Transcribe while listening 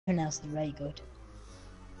Everyone else is very good.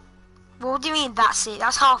 What do you mean that's it?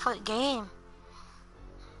 That's half of the game.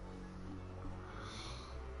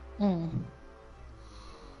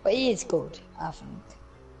 But he is good, I think.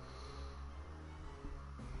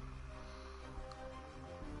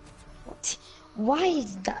 What? Why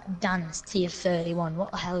is that dance tier 31?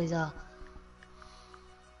 What the hell is that?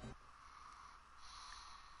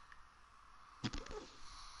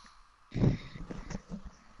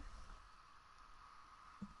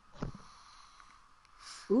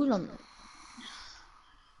 Ooh,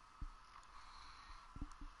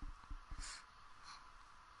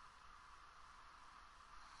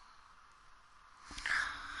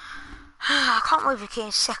 I can't believe we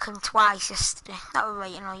came second twice yesterday. That was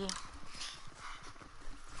right annoying.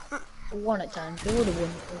 one at times. We would have won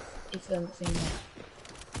if we hadn't been there.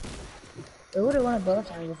 We would have won it both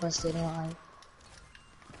times if I stayed alive.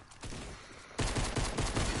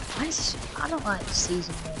 I don't like the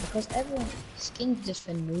season though because everyone's skins just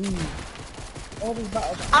for noob. All these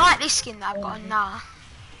battles. I like this skin that I've got on now.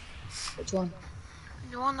 Which one?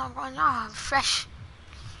 The one that I've got on now, fresh.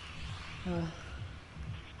 Do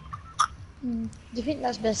you think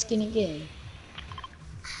that's best skin in game?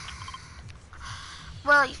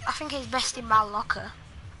 Well, I think it's best in my locker.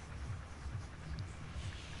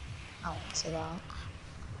 I won't say that.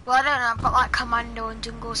 Well, I don't know, I've got like Commando and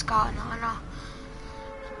Jungle Scout and all that.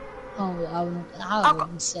 Oh, I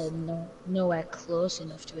wouldn't say nowhere close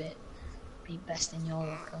enough to it. Be best in your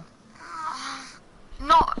locker.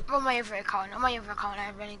 Not on my other account. On my other account, I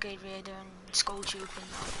have Renegade Raider and Skull Troop and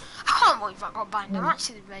that. I can't believe that got banned. I'm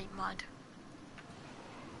actually very mad.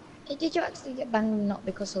 Hey, did you actually get banned not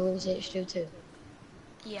because of Lewis H2 too?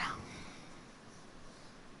 Yeah.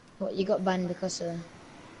 What, you got banned because of...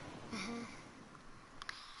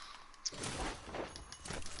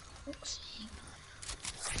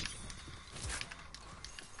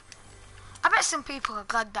 I bet some people are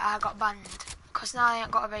glad that I got banned, because now I ain't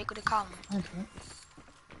got a very good account.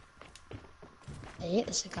 I hate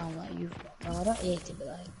this account that you've got. No, I don't hate it, but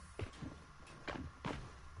like...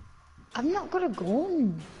 I've not got a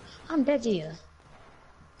gun. I'm dead here.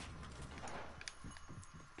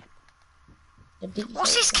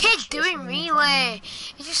 What's this kid doing, really?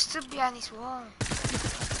 He just stood behind this wall.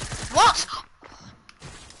 What?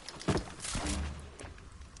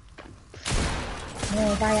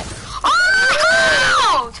 No, Oh my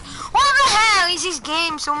god! What the hell is this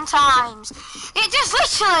game sometimes? It just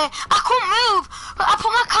literally, I couldn't move, but I put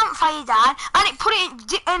my campfire down and it put it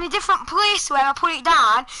in a different place where I put it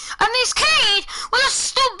down, and this kid was just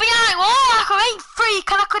stood behind the wall like a right freak,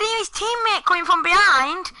 and I could hear his teammate coming from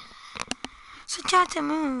behind. So I tried to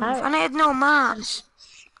move, and I had no marks.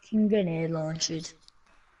 Grenade launched.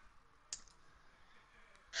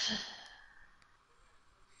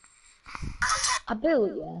 I built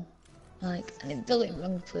it, like, and it built it in the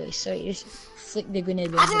wrong place, so it just flicked the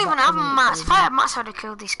grenade. I didn't even have mats. If I had mats, I'd have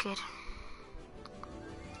killed this kid.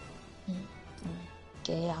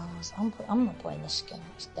 Okay, I'm not playing this skin,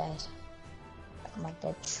 it's dead. I'm a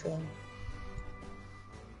dead trim.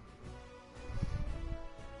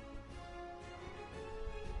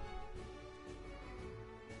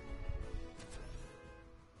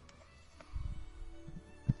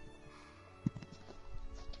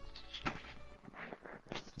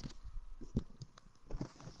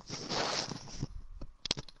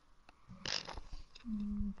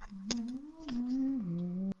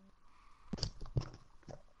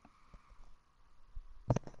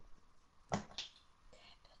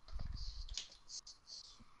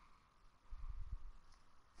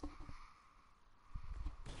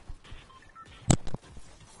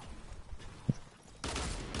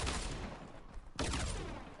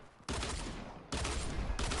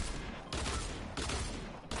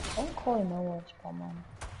 Don't call him no words, come on.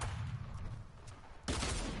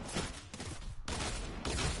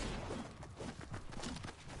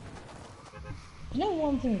 You know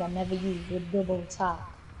one thing I never used with double tap?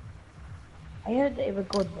 I heard that it was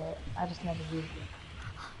good, but I just never used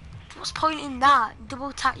it. What's the point in that?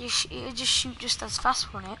 Double tap, it'll just shoot just as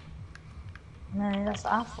fast, won't it? No, that's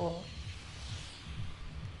what I thought.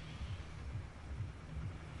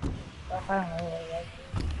 I don't know what it is.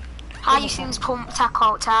 I used to use pump attack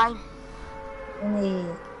all the time.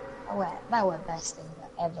 That was the best thing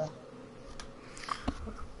ever.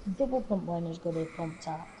 Double pump weren't as good as pump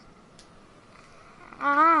attack.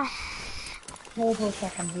 Purple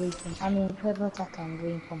attack and blue pump. I mean, purple attack and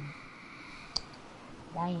green pump.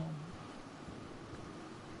 Damn.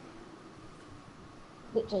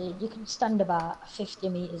 Literally, you can stand about 50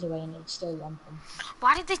 meters away and it's still one pump.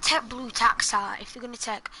 Why did they take blue tacks out if they're going to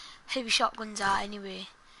take heavy shotguns out anyway?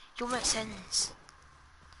 It don't make sense.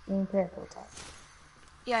 in purple tag.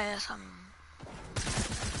 Yeah, yes,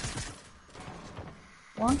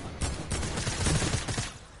 One.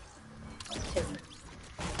 Two.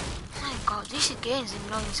 My God, this game's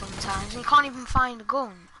annoying sometimes. You can't even find a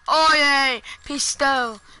gun. Oh yay!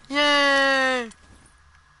 Pistol! Yay!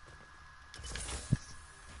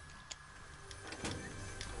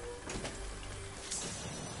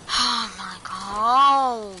 Oh my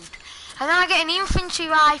God! And then I get an infantry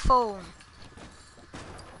rifle.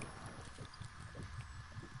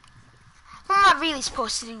 What am I really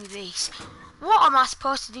supposed to do with this? What am I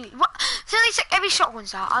supposed to do? What? So they took every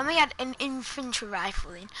shotgun's out and they had an infantry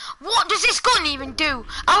rifle in. What does this gun even do?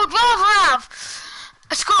 I would rather have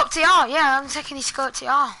a scope TR. Yeah, I'm taking the scope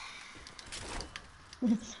TR.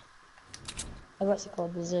 What's it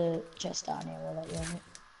called? There's a chest down here. We'll let you in it.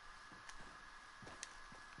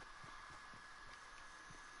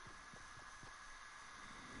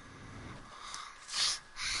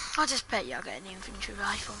 I just bet you I'll get an infantry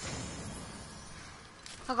rifle.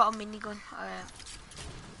 I got a minigun.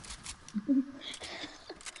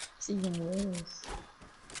 It's even worse.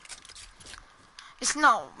 It's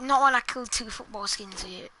not when I killed 2 football skins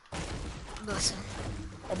here. Listen.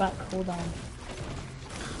 What about cooldown?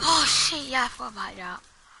 Oh shit, yeah, I forgot about that.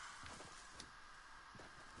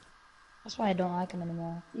 That's why I don't like them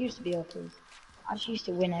anymore. It used to be okay. I just used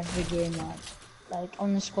to win every game, like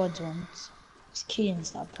on the squads once. It's Keane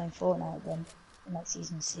started playing Fortnite then in like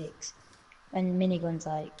season 6. And miniguns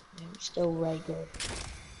like still very good.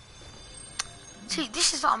 See,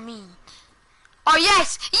 this is what I mean. Oh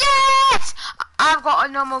yes! Yes! I've got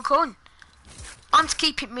a normal gun. I'm to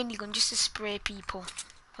keep it minigun just to spray people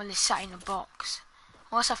when they're sat in a box.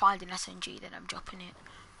 Once I find an SMG, then I'm dropping it.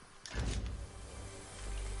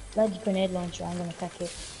 Ledge grenade launcher, I'm gonna pack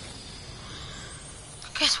it.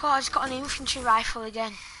 Guess what? I just got an infantry rifle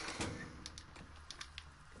again.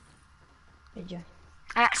 Did you?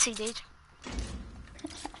 I actually did.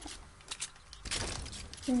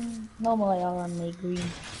 Normally I'll run the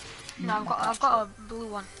green. No, I've got a blue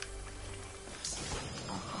one.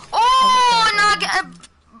 Oh, now I get a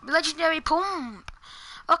legendary pump.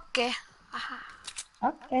 Okay.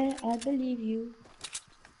 Okay, I believe you.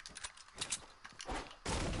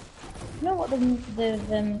 You know what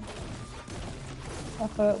the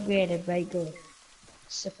offer upgraded very good.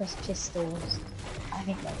 Suppressed pistols. I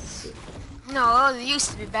think that's sick. No, they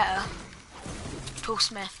used to be better.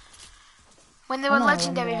 Trust me. When they were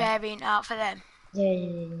legendary variant out for them.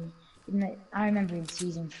 Yeah. I remember in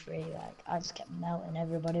season 3, like I just kept melting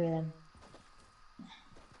everybody with them.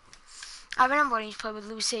 I remember when he played with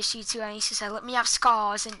Lewis HG2 and he used to say, let me have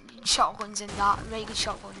scars and shotguns and that, very good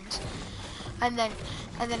shotguns. And then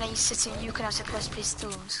I used to say, you can have suppressed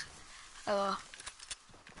pistols. Hello.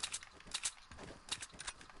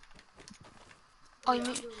 Oh, you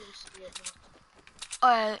mean...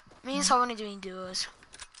 me and Someone are doing duos.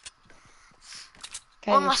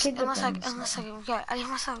 Okay, unless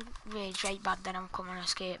I rage right bad, then I'm coming on a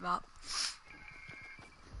skate map.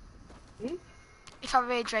 If I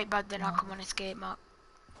rage right bad, then I'll come on a skate map.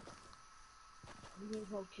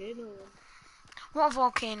 What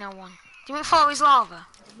volcano one? Do you mean Far is lava?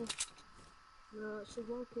 No, it's a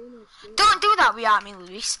volcano skate. Don't do that without me,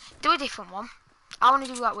 Luis. Do a different one. I want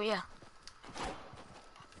to do that with you.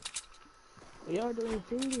 We are doing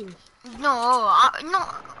thingies. No,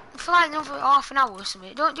 not for like another half an hour or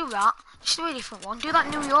something. Don't do that. Just do a different one. Do that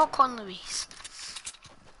New York one, Luis.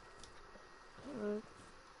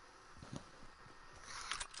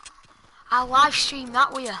 I'll live stream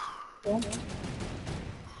that with you. Yeah.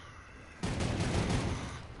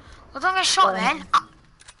 Well, don't get shot then.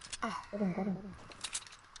 Got him.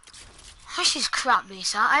 This is crap,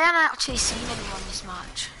 Lisa. I haven't actually seen anyone this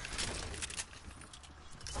match.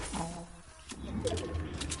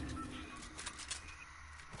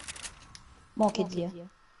 More kids here.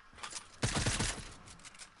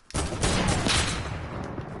 I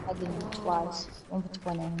did them twice. One for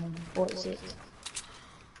 20 and then 46.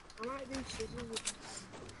 I like these scissors.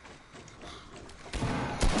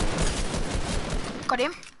 Got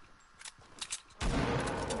him.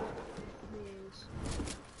 Yes.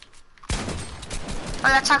 Oh,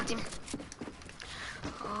 I tagged him.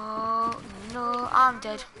 Oh, no, I'm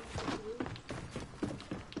dead.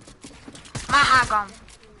 My hat gone.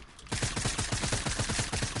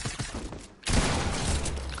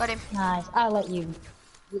 Got him. Nice, I'll let you.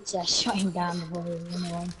 Which I shot him down before he ran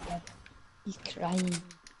away. He's crying.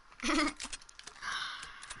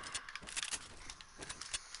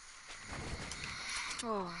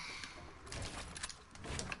 Oh.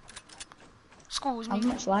 Excuse How me.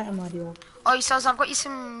 much light am I doing? Oh, he says I've got you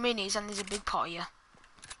some minis and there's a big pot here.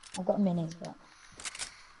 I've got minis, but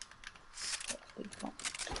what you got.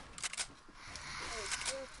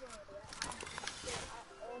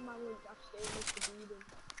 All my links I've stayed with the beating.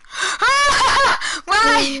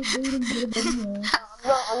 Why?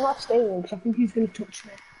 I'm not staying because I think he's going to touch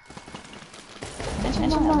me. Mention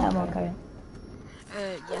my ammo current.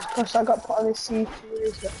 Yeah. Because I got put on this C2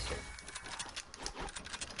 race, that's it.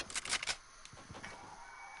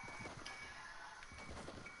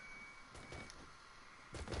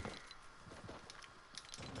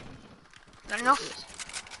 Not enough?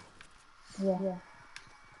 Yeah.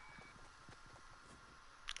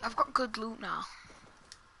 I've got good loot now.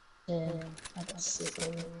 Yeah, I got 6.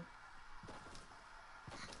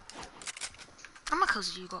 How many kills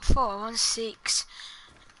have you got? 4, 1, 6.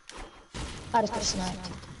 I just got sniped.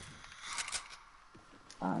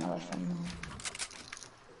 I don't know where from now.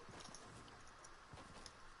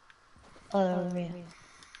 Oh, they're over here.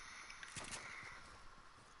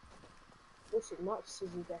 Listen, not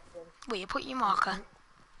Susie death then. Wait, you put your marker.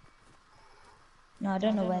 No, I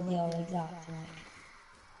don't know where they are exactly.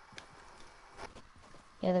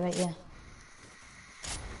 Yeah, they're right here.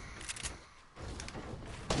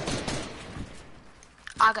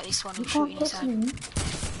 I got this one, I'm shooting his head.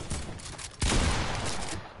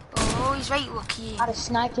 Oh, he's right, lucky. I just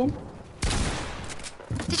sniped him.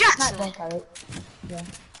 Did you Sniped actually? one carrot. Yeah.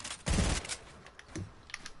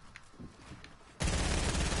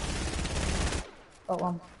 Got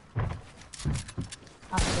one.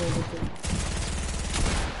 Absolutely good.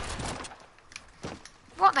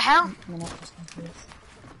 What the hell?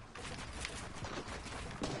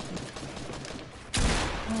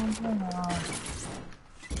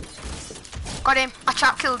 Got him. I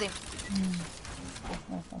trap killed him.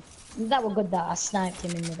 That was good that I sniped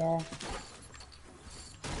him in midair.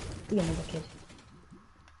 Be another kid.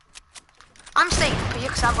 I'm staying up here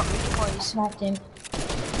because I've got redeploys. Sniped him.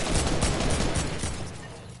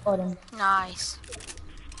 Got him. Nice.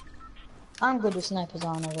 I'm good with snipers,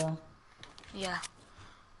 aren't I, though? Yeah.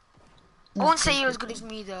 I won't say you're as good as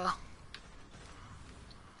me though.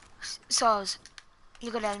 So,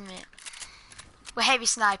 you gotta admit, we're heavy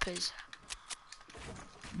snipers.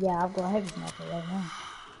 Yeah, I've got a heavy sniper right now.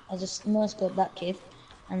 I just no-scoped that kid,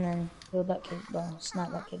 and then killed that kid, well,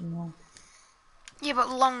 sniped that kid in one. Yeah, but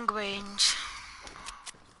long range.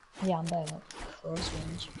 Yeah, I'm better at close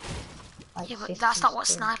range. Like Yeah, but 50 that's not what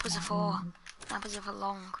to snipers are for. 90. Snipers are for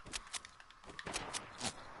long.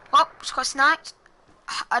 Oh, just got sniped.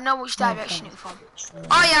 I know which direction it's from.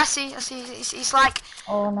 Oh yeah, I see. It's like.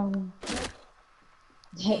 Oh no.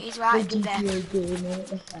 He's right the there. GTA game, what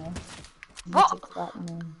the hell? What? That,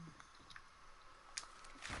 man.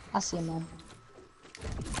 I see him, man.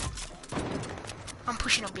 I'm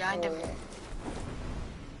pushing up behind him.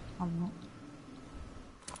 I'm not.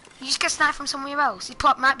 You just get sniped from somewhere else. He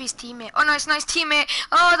might be his teammate. Oh no, it's not his teammate.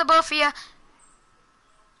 Oh, they're both here.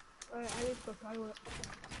 Alright, I need to go toilet.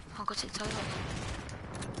 I'll go to the toilet.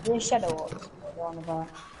 The shadow walks on the bar.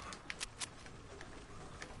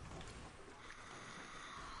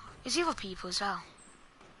 There's other people as well.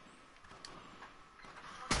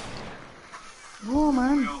 Oh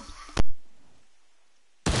man.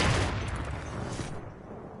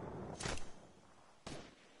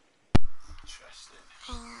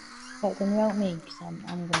 So can you help me? Cause I'm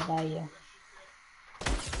gonna die here.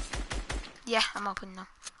 Yeah, I'm open now.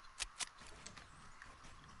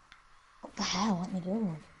 What the hell? What me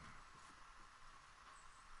do?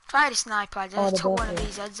 Try the sniper. I Oh, just they're took both one of here.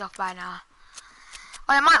 these heads off by now.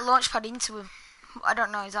 Oh, I might launch pad into him. I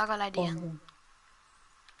don't know. Is that a good idea? I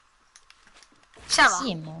Sarah,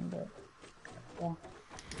 see him, man, but yeah.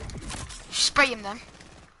 spray him then.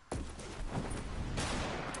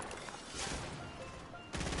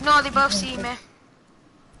 No, they both see me.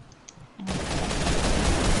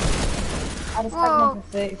 I just Whoa. tagged him for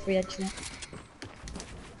 33 actually.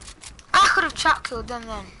 I could have trap killed them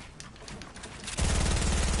then.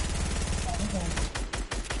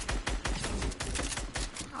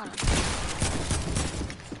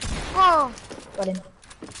 Whoa! Got him.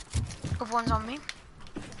 Other one's on me.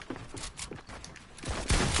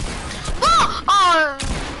 Whoa! Oh!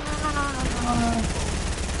 No.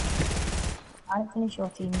 I didn't finish your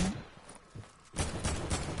team yet.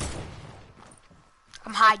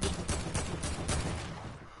 I'm hiding.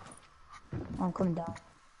 I'm coming down.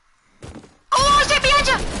 Oh, stay behind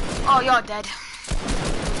you! Oh, you're dead.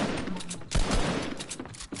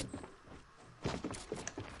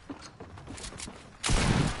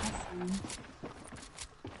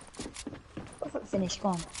 Finish, go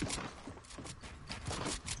on.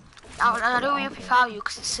 I'll do it without you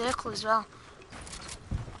because it's circle as well.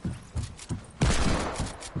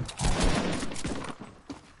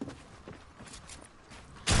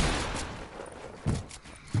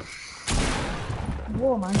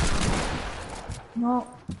 wall, man. No.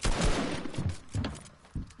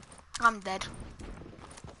 I'm dead.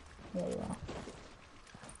 There you are.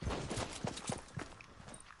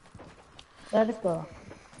 Let it go.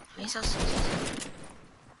 He's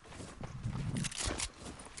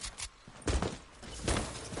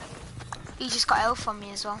He just got health from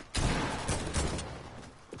me as well.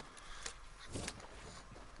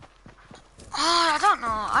 Oh, I don't know.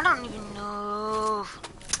 I don't even know.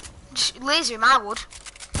 Just laser him, I would.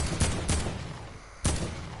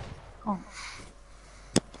 Oh.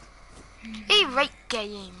 He right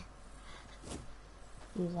game.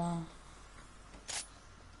 He's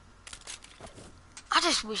I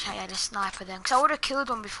just wish I had a sniper then, because I would have killed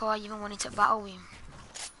one before I even went into battle with him.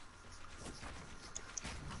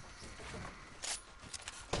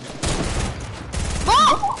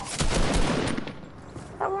 What?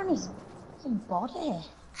 that one is fucking body.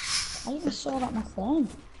 I even saw that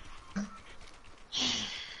myself.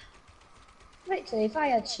 Literally, if I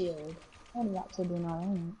had shield, only that to do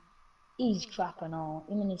now, he's crap and all.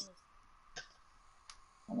 Him and his...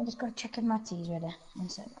 Let me just go check if my tea's ready. One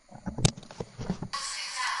sec.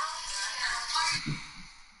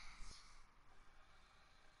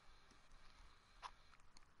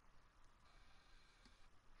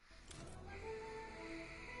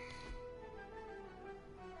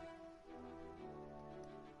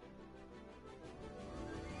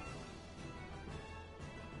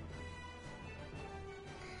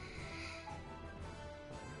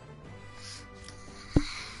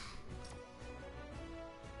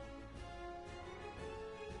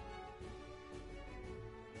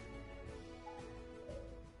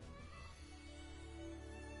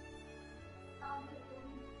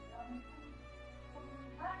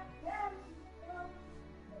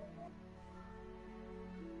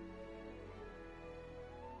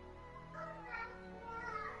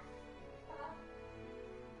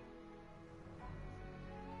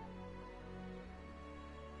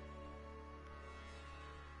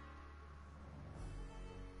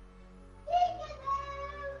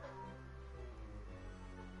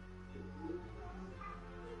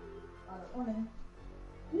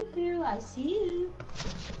 Yoo-hoo, I see you.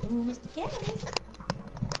 Oh, Mr. Carrot.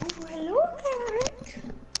 Oh, hello, Carrot.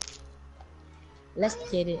 Let's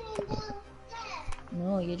get it.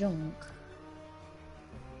 No, you don't.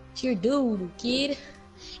 It's your dude, kid.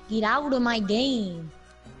 Get out of my game.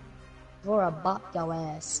 Or I'll bop your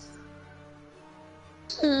ass.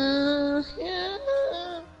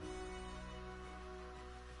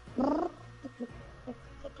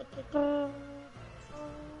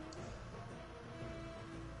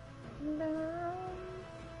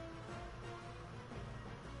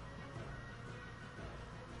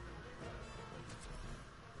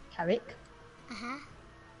 Carrick?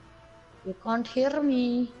 You can't hear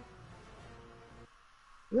me.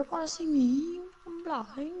 You can't see me. I'm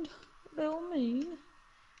blind. Little me.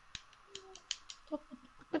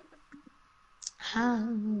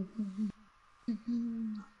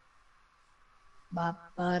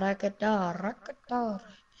 Ba-ba-da-ga-da-ra-ga-da.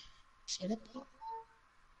 See that?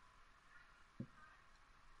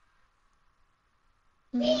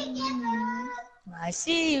 I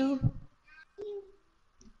see you.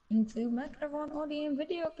 Into microphone audio and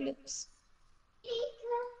video clips. Yeah.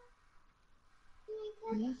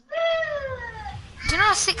 Do you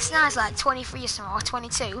know 6ix9ine is like 23 or something, or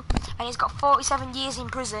 22, and he's got 47 years in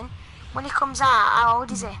prison? When he comes out, how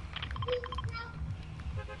old is he?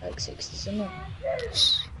 Like 60 something.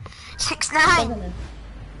 6ix9ine?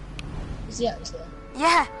 Is he actually?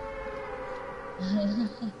 Yeah.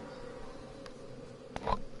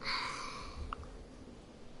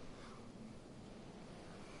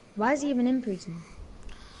 Why is he even in prison?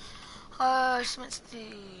 Something to do,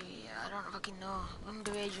 I don't fucking know.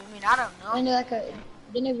 Underage women, I don't know. I know, like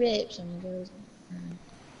didn't rape some girls.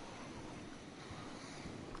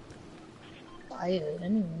 I heard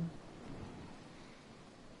anyway.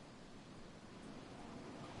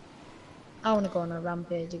 I wanna go on a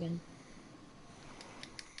rampage again.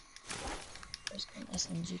 First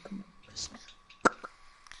SMG, come on.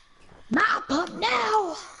 My pump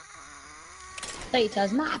now! Hey,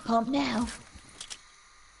 Taz, my pump now!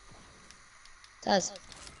 Taz.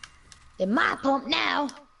 In my pump now!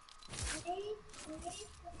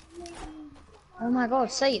 Oh my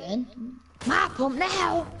god, say it then. My pump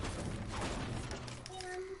now!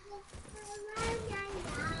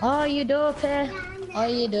 Oh, you dopey! Oh,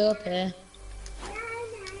 you dopey!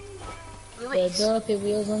 The dopey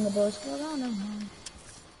wheels on the bus go round and round.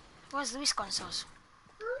 Where's Luis Gonzalez?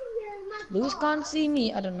 Luis can't see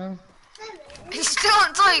me, I don't know. He's still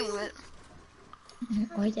on toilet.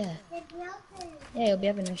 Oh yeah. Yeah, he'll be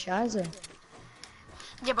having a shizer.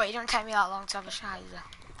 Yeah, but it don't take me that long to have a shower.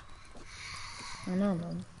 I know,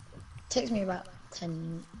 man. Takes me about 10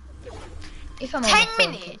 minutes. If I'm on 10 my phone,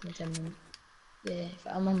 it minutes? takes me 10 minutes. Yeah, if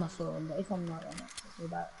I'm on my phone, but if I'm not on it, it takes me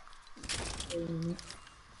about 3 minutes.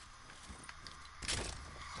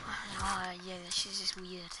 Oh, yeah, this is just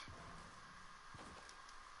weird.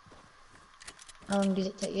 How long does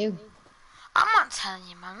it take you? I'm not telling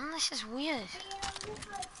you, man. This is weird.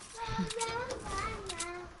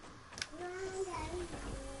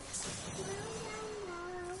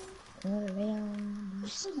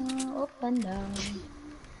 Up and down.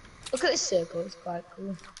 Look at this circle, it's quite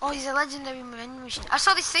cool. Oh, he's a legendary vending machine. I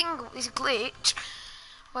saw this thing, this glitch,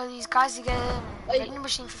 where these guys are getting a vending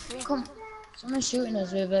machine for free. Come, someone's shooting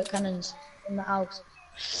us with cannons in the house.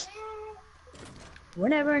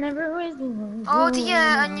 Whenever is the world. Oh dear,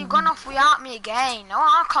 and you've gone off without me again. No,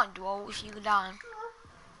 I can't do all if you go down.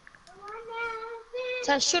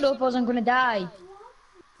 Taz, shut up, or I'm gonna die.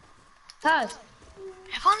 Taz.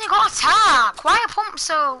 I've only got attack. Why are pumps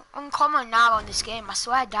so uncommon now on this game? I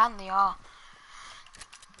swear down they are.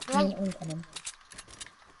 I mean, uncommon.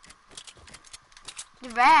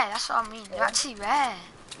 They're rare, that's what I mean. They're actually rare.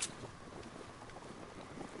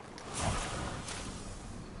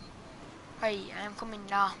 Right, I'm coming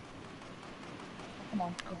now. Come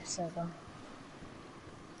on, yes, 7.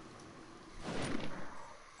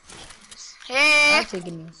 Hey! I'll take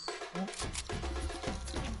this.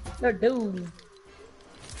 No, dude.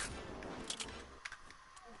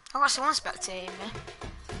 I got someone spectating me.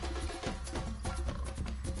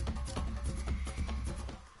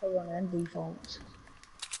 Hold on, and defaults.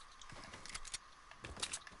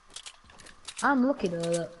 I'm lucky though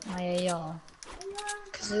that my AR,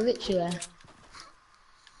 because literally,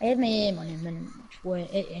 I had my aim on him and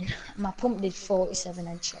weren't hitting. My pump did 47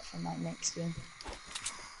 headshot from that next game.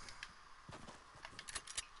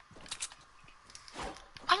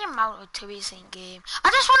 Why are you mounted to his in game? I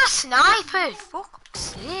just want a sniper! Fuck's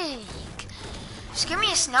sake. Just give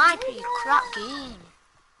me a sniper, you crap game.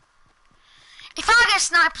 If I get a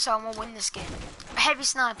sniper, so I'm gonna win this game. A heavy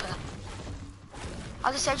sniper.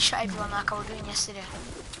 I'll just headshot everyone like I was doing yesterday.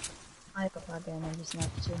 I got that game and just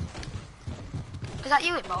sniper too. Is that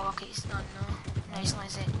you, Ball Rocket? It's not, no. No, it's not,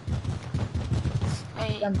 is it?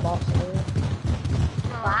 Wait. Them bots are real.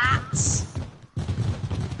 No. Bats!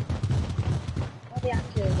 What are they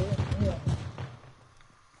actually doing? Yeah.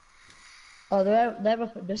 Oh, they're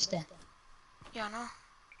up at Dusty. Yeah, I know.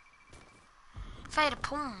 If I had a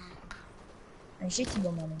pump. And shitty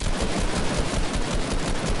bomb on him.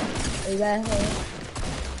 Are you there?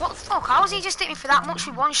 What the fuck? How was he just hit me for that much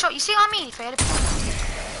with one shot? You see what I mean? If I had a pump.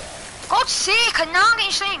 God's sake, I'm now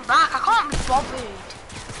getting something back. I can't be bothered.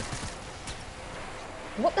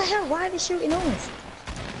 What the hell? Why are they shooting us?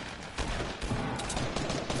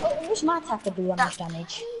 Oh, what's my attacker do that much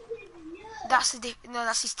damage? That's the no,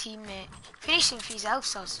 that's his teammate. Finish him for his health,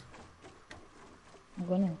 Soz. I'm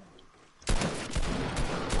gonna.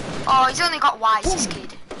 Oh, he's only got whites, this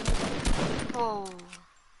kid. Whoa.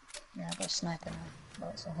 Yeah, I got a sniper now.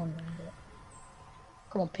 Well, it's 100. But...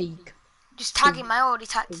 Come on, peek. Just tag him, I already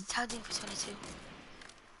tagged him for 22.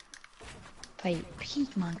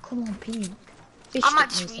 Peek, man. Come on, peek. Fish I might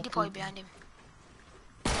just needs to redeploy peek. behind him.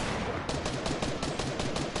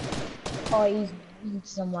 Oh,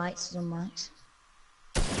 he's on whites, he's on whites.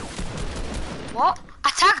 What?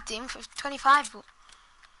 I tagged him for 25, but...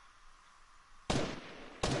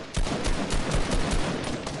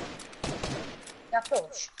 Yeah,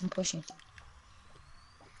 push. I'm pushing.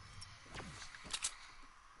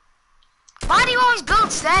 Why do you always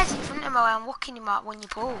build stairs in front of me while I'm walking him out when you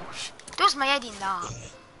push? Does my head in that?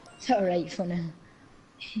 It's alright for now.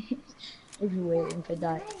 If you're waiting for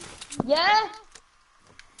that. Yeah?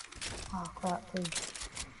 Oh crap, please.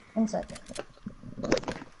 One second.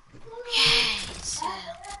 Yes.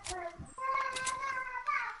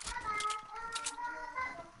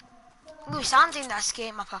 Lewis, I'm doing that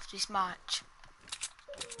escape map after this match.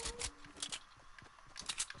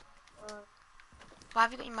 Why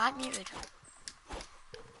have you got your mic muted?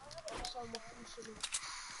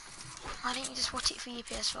 Why didn't you just watch it for your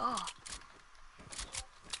PS4?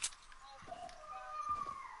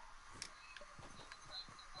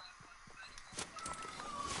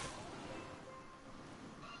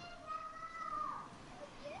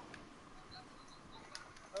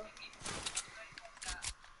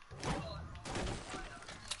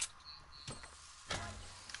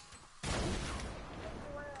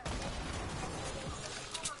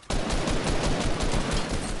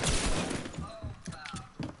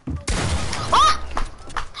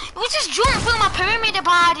 We just jumped through my perimeter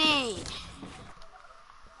body.